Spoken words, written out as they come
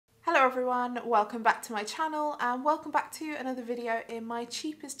Hello everyone, welcome back to my channel and welcome back to another video in my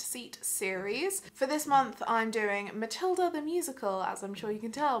cheapest seat series. For this month I'm doing Matilda the musical, as I'm sure you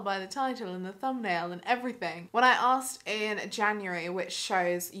can tell by the title and the thumbnail and everything. When I asked in January which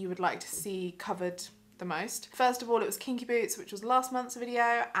shows you would like to see covered the most, first of all it was Kinky Boots, which was last month's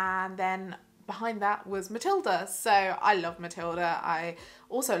video, and then behind that was Matilda. So I love Matilda, I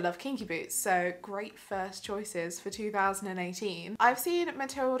also love Kinky Boots, so great first choices for 2018. I've seen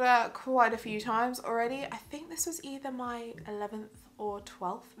Matilda quite a few times already. I think this was either my 11th or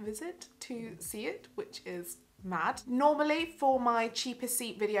 12th visit to see it, which is mad. Normally for my cheapest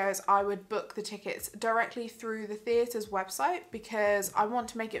seat videos I would book the tickets directly through the theatre's website because I want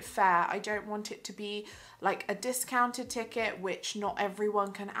to make it fair. I don't want it to be like a discounted ticket which not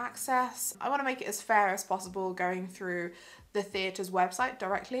everyone can access. I want to make it as fair as possible going through the theatre's website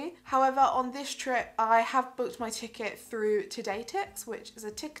directly. However, on this trip I have booked my ticket through TodayTix, which is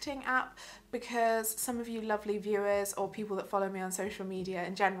a ticketing app, because some of you lovely viewers or people that follow me on social media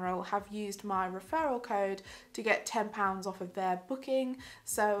in general have used my referral code to get £10 off of their booking.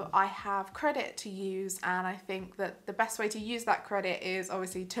 So I have credit to use, and I think that the best way to use that credit is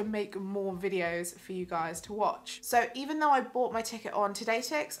obviously to make more videos for you guys to watch. So even though I bought my ticket on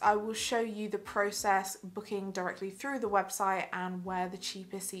TodayTix, I will show you the process booking directly through the website and where the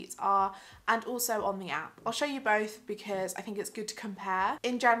cheapest seats are, and also on the app. I'll show you both because I think it's good to compare.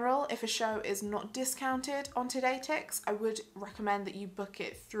 In general, if a show is not discounted on TodayTix, I would recommend that you book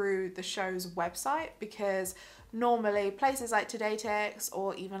it through the show's website, because normally places like TodayTix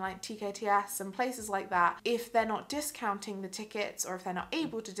or even like TKTS and places like that, if they're not discounting the tickets or if they're not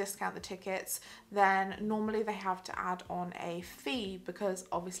able to discount the tickets, then normally they have to add on a fee, because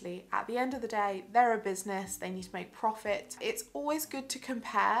obviously at the end of the day they're a business, they need to make profit. It's always good to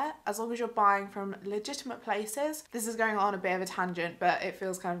compare as long as you're buying from legitimate places. This is going on a bit of a tangent, but it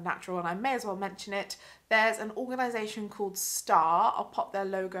feels kind of natural and I may as well mention it. There's an organisation called Star. I'll pop their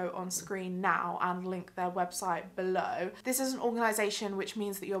logo on screen now and link their website below. This is an organisation which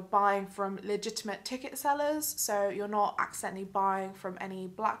means that you're buying from legitimate ticket sellers, so you're not accidentally buying from any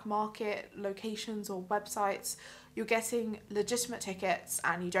black market locations or websites. You're getting legitimate tickets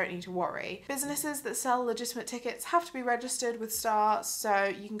and you don't need to worry. Businesses that sell legitimate tickets have to be registered with Star, so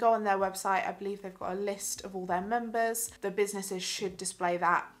you can go on their website. I believe they've got a list of all their members. The businesses should display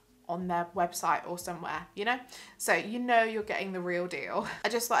that on their website or somewhere, you know? So you know you're getting the real deal. I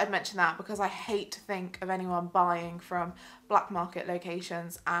just thought I'd mention that because I hate to think of anyone buying from black market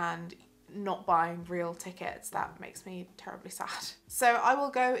locations and not buying real tickets. That makes me terribly sad. So I will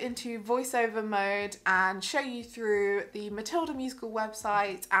go into voiceover mode and show you through the Matilda musical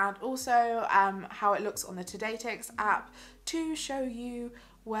website and also how it looks on the TodayTix app to show you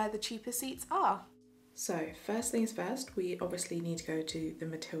where the cheapest seats are. So first things first, we obviously need to go to the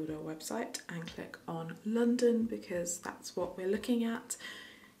Matilda website and click on London because that's what we're looking at.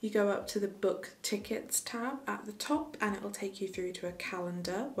 You go up to the book tickets tab at the top and it will take you through to a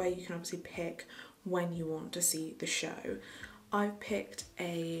calendar where you can obviously pick when you want to see the show. I've picked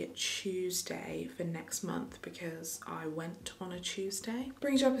a Tuesday for next month because I went on a Tuesday. It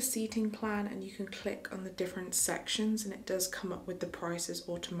brings you up a seating plan and you can click on the different sections and it does come up with the prices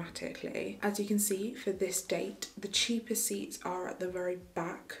automatically. As you can see, for this date, the cheapest seats are at the very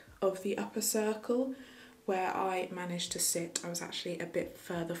back of the upper circle. Where I managed to sit, I was actually a bit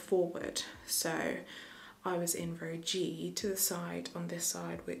further forward. So I was in row G to the side on this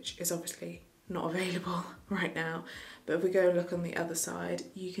side, which is obviously not available right now. But if we go look on the other side,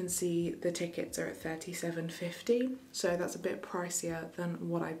 you can see the tickets are at £37.50. So that's a bit pricier than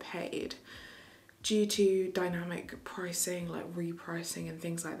what I paid. Due to dynamic pricing, like repricing and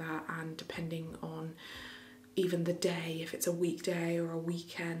things like that, and depending on even the day, if it's a weekday or a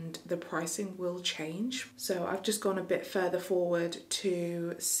weekend, the pricing will change. So I've just gone a bit further forward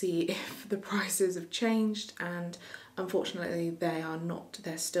to see if the prices have changed, and unfortunately they are not.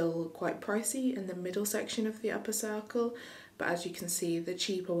 They're still quite pricey in the middle section of the upper circle, but as you can see the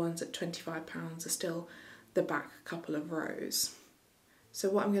cheaper ones at £25 are still the back couple of rows. So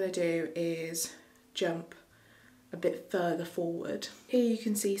what I'm going to do is jump a bit further forward. Here you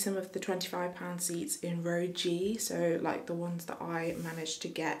can see some of the £25 seats in row G, so like the ones that I managed to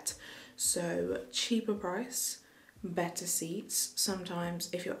get. So cheaper price, better seats. Sometimes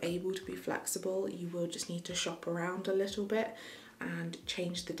if you're able to be flexible, you will just need to shop around a little bit and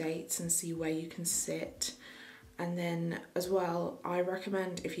change the dates and see where you can sit. And then as well, I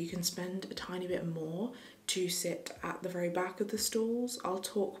recommend if you can spend a tiny bit more to sit at the very back of the stalls. I'll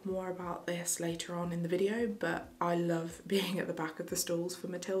talk more about this later on in the video, but I love being at the back of the stalls for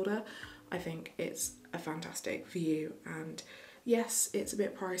Matilda. I think it's a fantastic view and Yes, it's a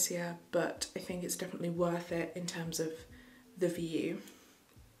bit pricier, but I think it's definitely worth it in terms of the view.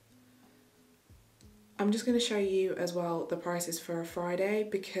 I'm just going to show you as well the prices for a Friday,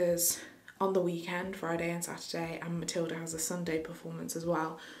 because on the weekend, Friday and Saturday, and Matilda has a Sunday performance as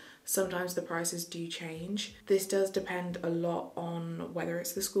well, sometimes the prices do change. This does depend a lot on whether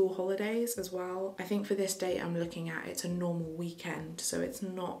it's the school holidays as well. I think for this date I'm looking at, it's a normal weekend, so it's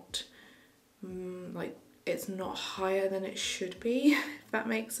not it's not higher than it should be, if that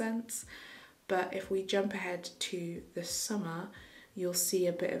makes sense. But if we jump ahead to the summer, you'll see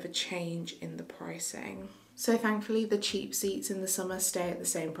a bit of a change in the pricing. So thankfully the cheap seats in the summer stay at the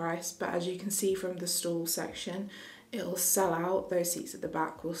same price, but as you can see from the stall section, it'll sell out. Those seats at the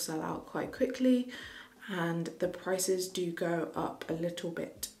back will sell out quite quickly, and the prices do go up a little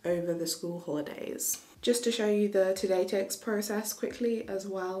bit over the school holidays. Just to show you the TodayTix process quickly as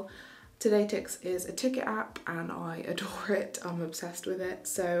well. TodayTix is a ticket app and I adore it. I'm obsessed with it.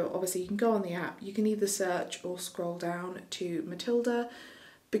 So obviously you can go on the app, you can either search or scroll down to Matilda.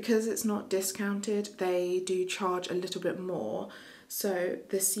 Because it's not discounted, they do charge a little bit more. So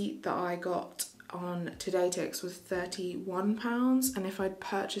the seat that I got on TodayTix was £31, and if I'd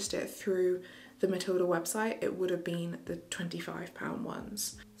purchased it through the Matilda website, it would have been the £25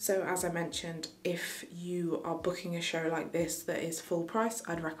 ones. So as I mentioned, if you are booking a show like this that is full price,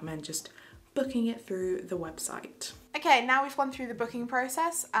 I'd recommend just booking it through the website. Okay, now we've gone through the booking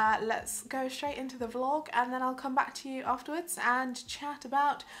process, let's go straight into the vlog, and then I'll come back to you afterwards and chat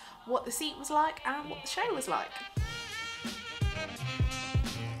about what the seat was like and what the show was like.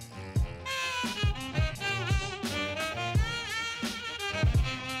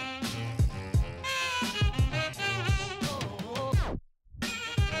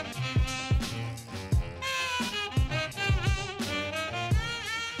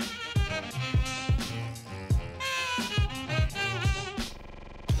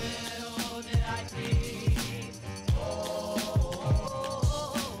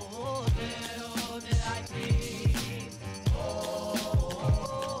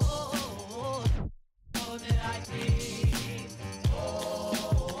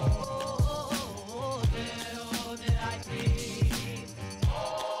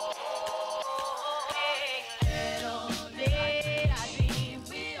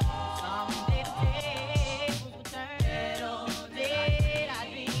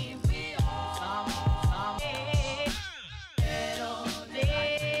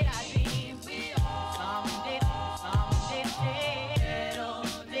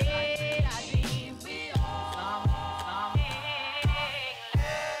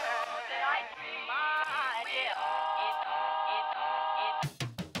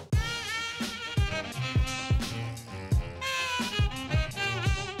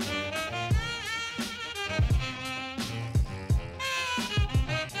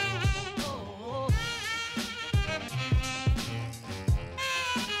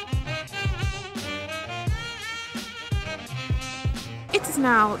 It is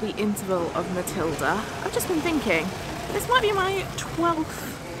now the interval of Matilda. I've just been thinking, this might be my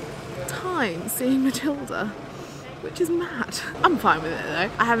 12th time seeing Matilda, which is mad. I'm fine with it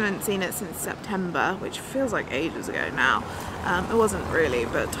though. I haven't seen it since September, which feels like ages ago now. It wasn't really,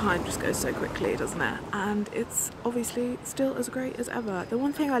 but time just goes so quickly, doesn't it? And it's obviously still as great as ever. The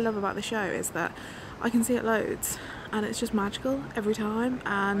one thing I love about the show is that I can see it loads, and it's just magical every time,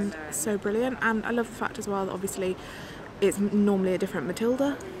 and so brilliant. And I love the fact as well that obviously it's normally a different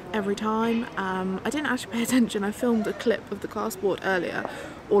Matilda every time. I didn't actually pay attention. I filmed a clip of the cast board earlier.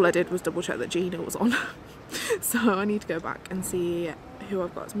 All I did was double check that Gina was on. So I need to go back and see who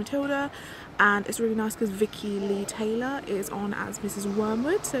I've got as Matilda. And it's really nice because Vicky Lee Taylor is on as Mrs.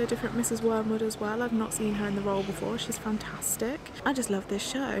 Wormwood, so a different Mrs. Wormwood as well. I've not seen her in the role before. She's fantastic. I just love this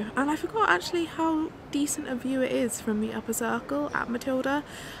show. And I forgot actually how decent a view it is from the upper circle at Matilda.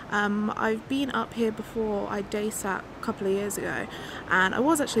 I've been up here before. I day sat a couple of years ago, and I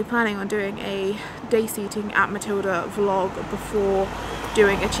was actually planning on doing a day seating at Matilda vlog before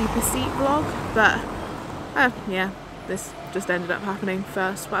doing a cheaper seat vlog, but yeah, this just ended up happening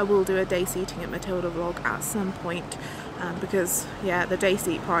first. But I will do a day seating at Matilda vlog at some point, because yeah, the day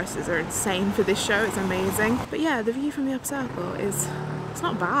seat prices are insane for this show. It's amazing. But yeah, the view from the upper circle is, it's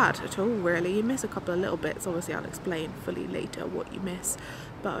not bad at all really. You miss a couple of little bits, obviously I'll explain fully later what you miss,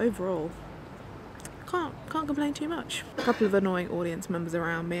 but overall can't complain too much. A couple of annoying audience members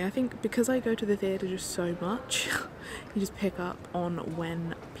around me. I think because I go to the theatre just so much, you just pick up on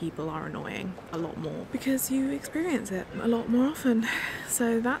when people are annoying a lot more because you experience it a lot more often.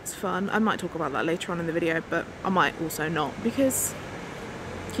 So that's fun. I might talk about that later on in the video, but I might also not, because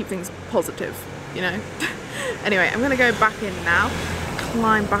keep things positive, you know. Anyway, I'm gonna go back in now,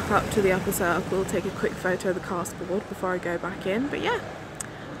 climb back up to the upper circle, take a quick photo of the cast board before I go back in. But yeah,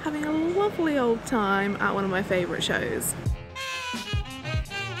 having a lovely old time at one of my favourite shows.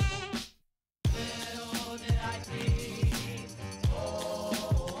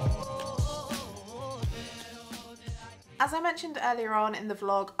 As I mentioned earlier on in the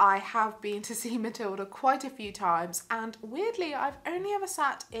vlog, I have been to see Matilda quite a few times, and weirdly I've only ever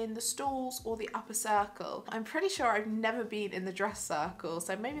sat in the stalls or the upper circle. I'm pretty sure I've never been in the dress circle,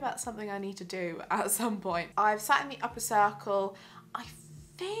 so maybe that's something I need to do at some point. I've sat in the upper circle, I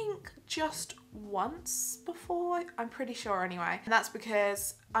think just once before, I'm pretty sure anyway. And that's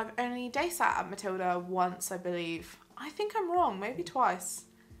because I've only day sat at Matilda once, I believe. I think I'm wrong, maybe twice.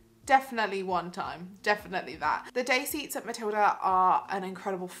 Definitely one time, definitely that. The day seats at Matilda are an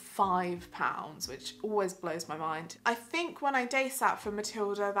incredible £5, which always blows my mind. I think when I day sat for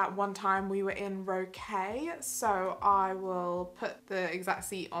Matilda that one time we were in Rukaya, so I will put the exact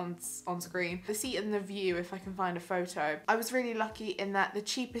seat on screen. The seat and the view if I can find a photo. I was really lucky in that the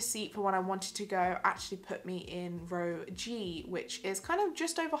cheapest seat for when I wanted to go actually put me in row G, which is kind of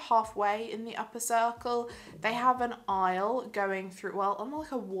just over halfway in the upper circle. They have an aisle going through, well, on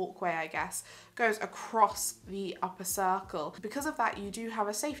like a walkway, I guess, goes across the upper circle. Because of that, you do have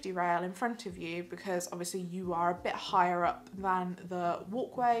a safety rail in front of you because obviously you are a bit higher up than the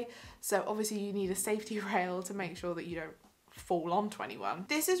walkway, so obviously you need a safety rail to make sure that you don't fall onto anyone.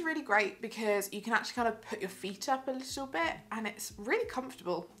 This is really great because you can actually kind of put your feet up a little bit and it's really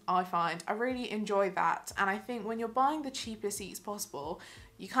comfortable, I find. I really enjoy that, and I think when you're buying the cheapest seats possible,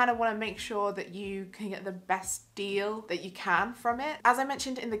 you kind of want to make sure that you can get the best deal that you can from it. As I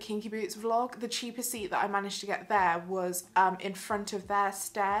mentioned in the Kinky Boots vlog, the cheapest seat that I managed to get there was in front of their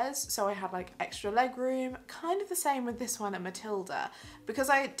stairs, so I had like extra leg room. Kind of the same with this one at Matilda. Because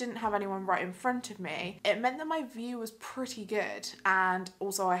I didn't have anyone right in front of me, it meant that my view was pretty good, and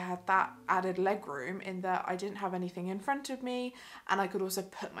also I had that added leg room in that I didn't have anything in front of me, and I could also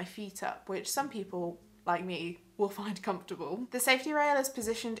put my feet up, which some people like me will find comfortable. The safety rail is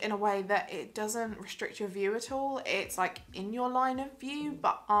positioned in a way that it doesn't restrict your view at all. It's like in your line of view,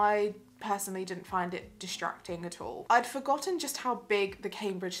 but I personally didn't find it distracting at all. I'd forgotten just how big the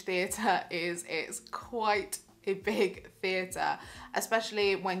Cambridge Theatre is. It's quite a big theatre,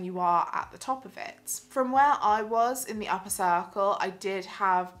 especially when you are at the top of it. From where I was in the upper circle, I did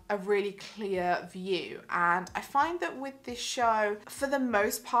have a really clear view, and I find that with this show, for the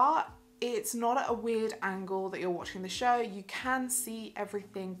most part, it's not at a weird angle that you're watching the show. You can see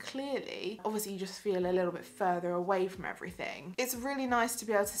everything clearly. Obviously, you just feel a little bit further away from everything. It's really nice to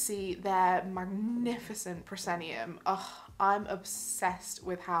be able to see their magnificent proscenium. Oh, I'm obsessed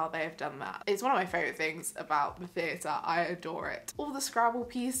with how they've done that. It's one of my favourite things about the theatre. I adore it. All the Scrabble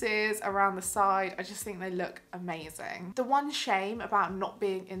pieces around the side, I just think they look amazing. The one shame about not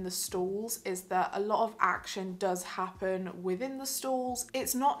being in the stalls is that a lot of action does happen within the stalls.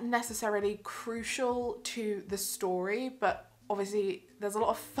 It's not necessarily crucial to the story, but obviously there's a lot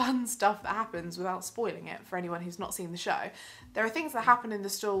of fun stuff that happens without spoiling it for anyone who's not seen the show. There are things that happen in the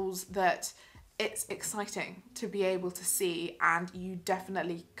stalls that it's exciting to be able to see, and you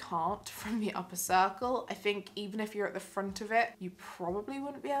definitely can't from the upper circle. I think even if you're at the front of it, you probably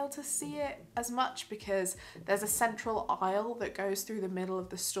wouldn't be able to see it as much because there's a central aisle that goes through the middle of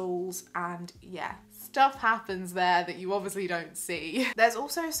the stalls, and yeah, stuff happens there that you obviously don't see. There's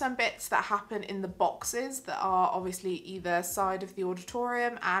also some bits that happen in the boxes that are obviously either side of the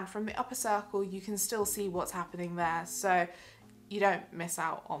auditorium, and from the upper circle you can still see what's happening there, so you don't miss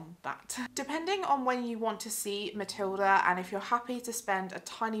out on that. Depending on when you want to see Matilda, and if you're happy to spend a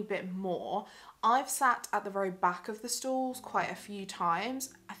tiny bit more, I've sat at the very back of the stalls quite a few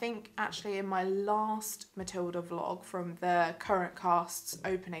times. I think actually in my last Matilda vlog from the current cast's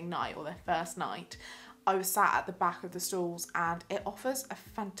opening night, or their first night, I was sat at the back of the stalls, and it offers a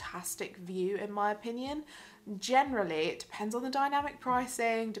fantastic view in my opinion. Generally, it depends on the dynamic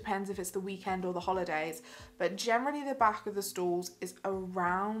pricing, depends if it's the weekend or the holidays, but generally the back of the stalls is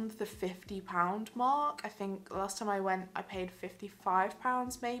around the £50 mark. I think last time I went I paid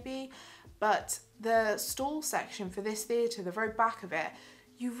 £55 maybe, but the stall section for this theatre, the very back of it,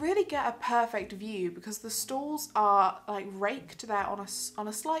 you really get a perfect view because the stalls are like raked there on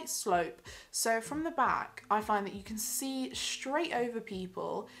a slight slope. So from the back, I find that you can see straight over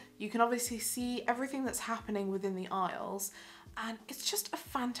people. You can obviously see everything that's happening within the aisles, and it's just a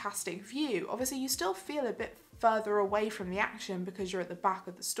fantastic view. Obviously, you still feel a bit further away from the action because you're at the back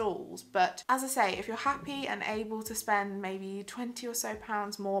of the stalls, but as I say, if you're happy and able to spend maybe £20 or so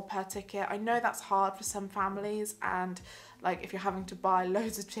more per ticket, I know that's hard for some families, and like if you're having to buy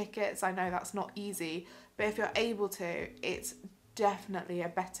loads of tickets, I know that's not easy, but but if you're able to, it's definitely a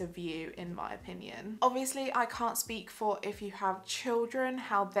better view in my opinion. Obviously I can't speak for if you have children,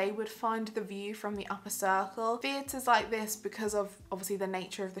 how they would find the view from the upper circle. Theatres like this, because of obviously the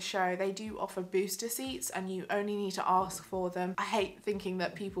nature of the show, they do offer booster seats and you only need to ask for them. I hate thinking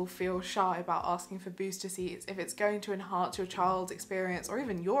that people feel shy about asking for booster seats. If it's going to enhance your child's experience or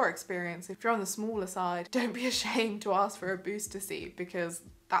even your experience, if you're on the smaller side, don't be ashamed to ask for a booster seat, because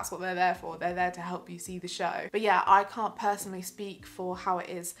that's what they're there for. They're there to help you see the show. But yeah, I can't personally speak for how it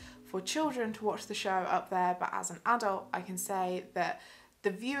is for children to watch the show up there, but as an adult, I can say that the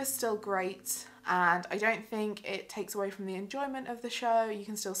view is still great and I don't think it takes away from the enjoyment of the show. You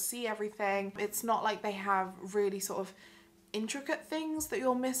can still see everything. It's not like they have really sort of intricate things that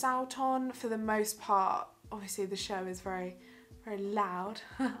you'll miss out on. For the most part, obviously the show is very loud,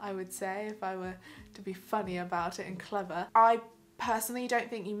 I would say, if I were to be funny about it and clever. I personally don't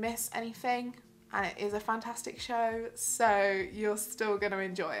think you miss anything, and it is a fantastic show, so you're still going to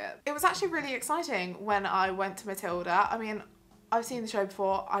enjoy it. It was actually really exciting when I went to Matilda. I mean, I've seen the show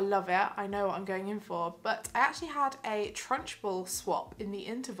before, I love it, I know what I'm going in for, but I actually had a Trunchbull swap in the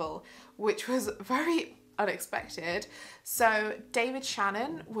interval, which was very unexpected. So David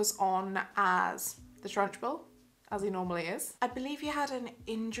Shannon was on as the Trunchbull, as he normally is. I believe he had an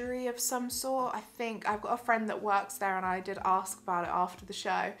injury of some sort. I think I've got a friend that works there and I did ask about it after the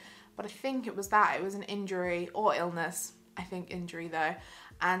show, but I think it was that. It was an injury or illness. I think injury though.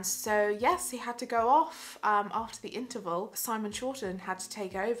 And so yes, he had to go off after the interval. Simon Shorten had to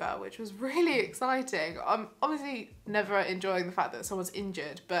take over, which was really exciting. I'm obviously never enjoying the fact that someone's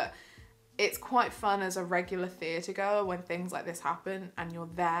injured, but it's quite fun as a regular theatre goer when things like this happen and you're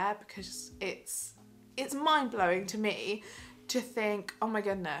there, because it's mind-blowing to me to think, oh my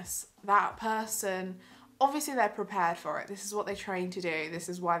goodness, that person, obviously they're prepared for it. This is what they train to do. This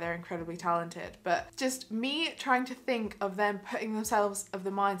is why they're incredibly talented. But just me trying to think of them putting themselves of the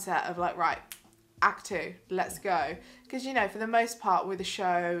mindset of like, right, act 2, let's go. Because, you know, for the most part with a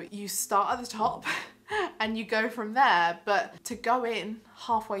show, you start at the top and you go from there. But to go in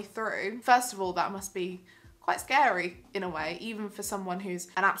halfway through, first of all, that must be quite scary in a way, even for someone who's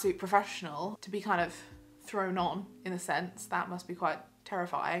an absolute professional, to be kind of thrown on in a sense. That must be quite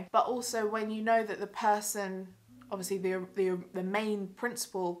terrifying. But also when you know that the person, obviously the main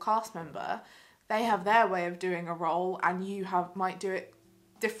principal cast member, they have their way of doing a role and you might do it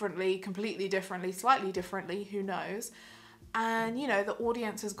differently, completely differently, slightly differently, who knows. And you know, the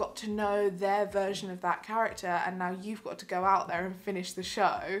audience has got to know their version of that character and now you've got to go out there and finish the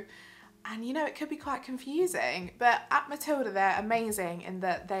show. And you know, it could be quite confusing, but at Matilda they're amazing in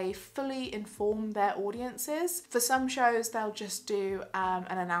that they fully inform their audiences. For some shows they'll just do an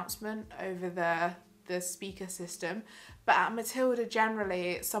announcement over the speaker system, but at Matilda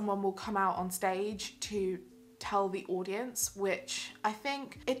generally someone will come out on stage to tell the audience, which I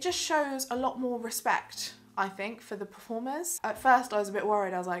think it just shows a lot more respect, I think, for the performers. At first I was a bit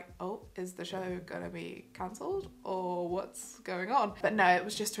worried. I was like, oh, is the show gonna be cancelled or what's going on? But no, it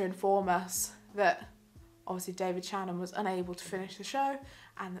was just to inform us that obviously David Shannon was unable to finish the show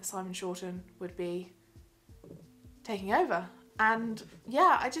and that Simon Shorten would be taking over. And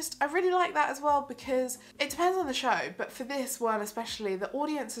yeah, I really like that as well, because it depends on the show, but for this one especially, the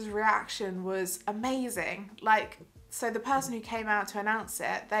audience's reaction was amazing. Like, so the person who came out to announce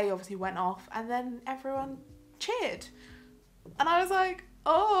it, they obviously went off and then everyone cheered. And I was like,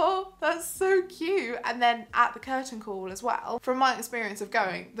 oh, that's so cute. And then at the curtain call as well, from my experience of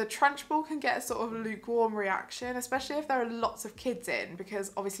going, the Trunchbull can get a sort of lukewarm reaction, especially if there are lots of kids in,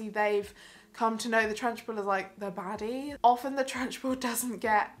 because obviously they've come to know the Trunchbull as like the baddie. Often the Trunchbull doesn't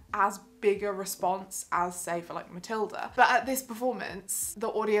get as big a response as, say, for like Matilda. But at this performance, the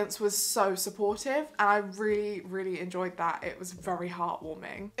audience was so supportive and I really enjoyed that. It was very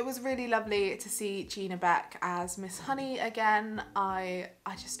heartwarming. It was really lovely to see Gina Beck as Miss Honey again. I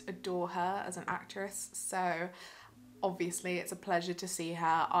just adore her as an actress, so obviously it's a pleasure to see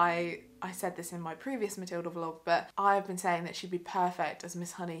her. I said this in my previous Matilda vlog, but I've been saying that she'd be perfect as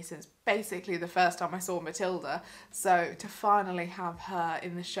Miss Honey since basically the first time I saw Matilda. So to finally have her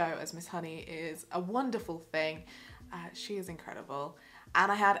in the show as Miss Honey is a wonderful thing. She is incredible. And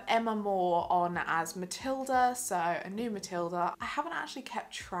I had Emma Moore on as Matilda, so a new Matilda. I haven't actually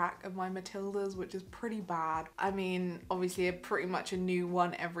kept track of my Matildas, which is pretty bad. I mean, obviously pretty much a new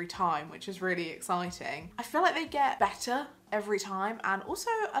one every time, which is really exciting. I feel like they get better every time and also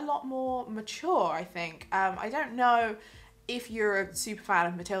a lot more mature, I think. I don't know if you're a super fan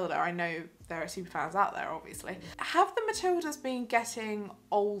of Matilda. I know there are super fans out there, obviously. Have the Matildas been getting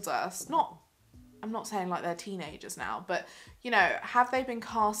older? Not I'm not saying like they're teenagers now, but you know, have they been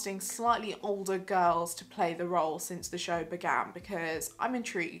casting slightly older girls to play the role since the show began? Because I'm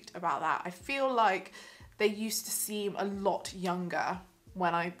intrigued about that. I feel like they used to seem a lot younger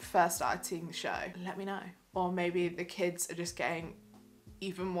when I first started seeing the show. Let me know. Or maybe the kids are just getting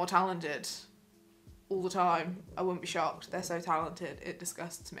even more talented all the time. I wouldn't be shocked. They're so talented. It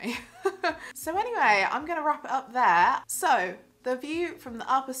disgusts me. So anyway, I'm gonna wrap it up there. So the view from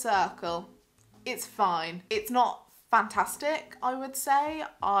the upper circle, it's fine. It's not fantastic, I would say.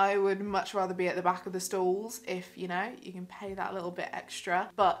 I would much rather be at the back of the stalls if, you know, you can pay that little bit extra.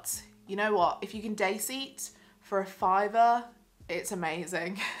 But you know what? If you can day seat for a £5, it's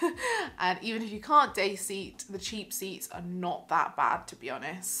amazing. And even if you can't day seat, the cheap seats are not that bad, to be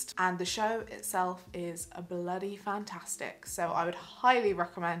honest. And the show itself is a bloody fantastic. So I would highly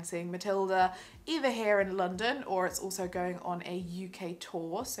recommend seeing Matilda either here in London, or it's also going on a UK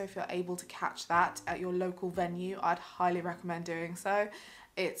tour. So if you're able to catch that at your local venue, I'd highly recommend doing so.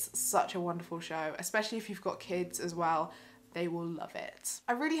 It's such a wonderful show, especially if you've got kids as well. They will love it.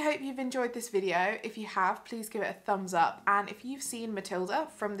 I really hope you've enjoyed this video. If you have, please give it a thumbs up. And if you've seen Matilda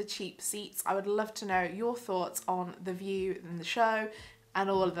from the cheap seats, I would love to know your thoughts on the view and the show and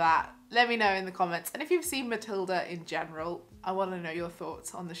all of that. Let me know in the comments. And if you've seen Matilda in general, I want to know your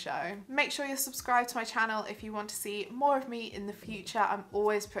thoughts on the show. Make sure you're subscribed to my channel if you want to see more of me in the future. I'm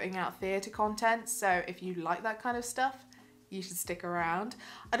always putting out theatre content, so if you like that kind of stuff, you should stick around.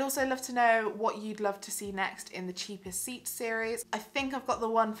 I'd also love to know what you'd love to see next in the cheapest seat series. I think I've got the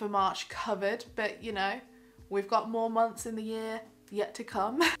one for March covered, but you know, we've got more months in the year yet to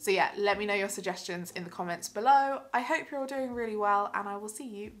come. So yeah, let me know your suggestions in the comments below. I hope you're all doing really well, and I will see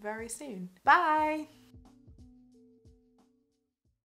you very soon. Bye!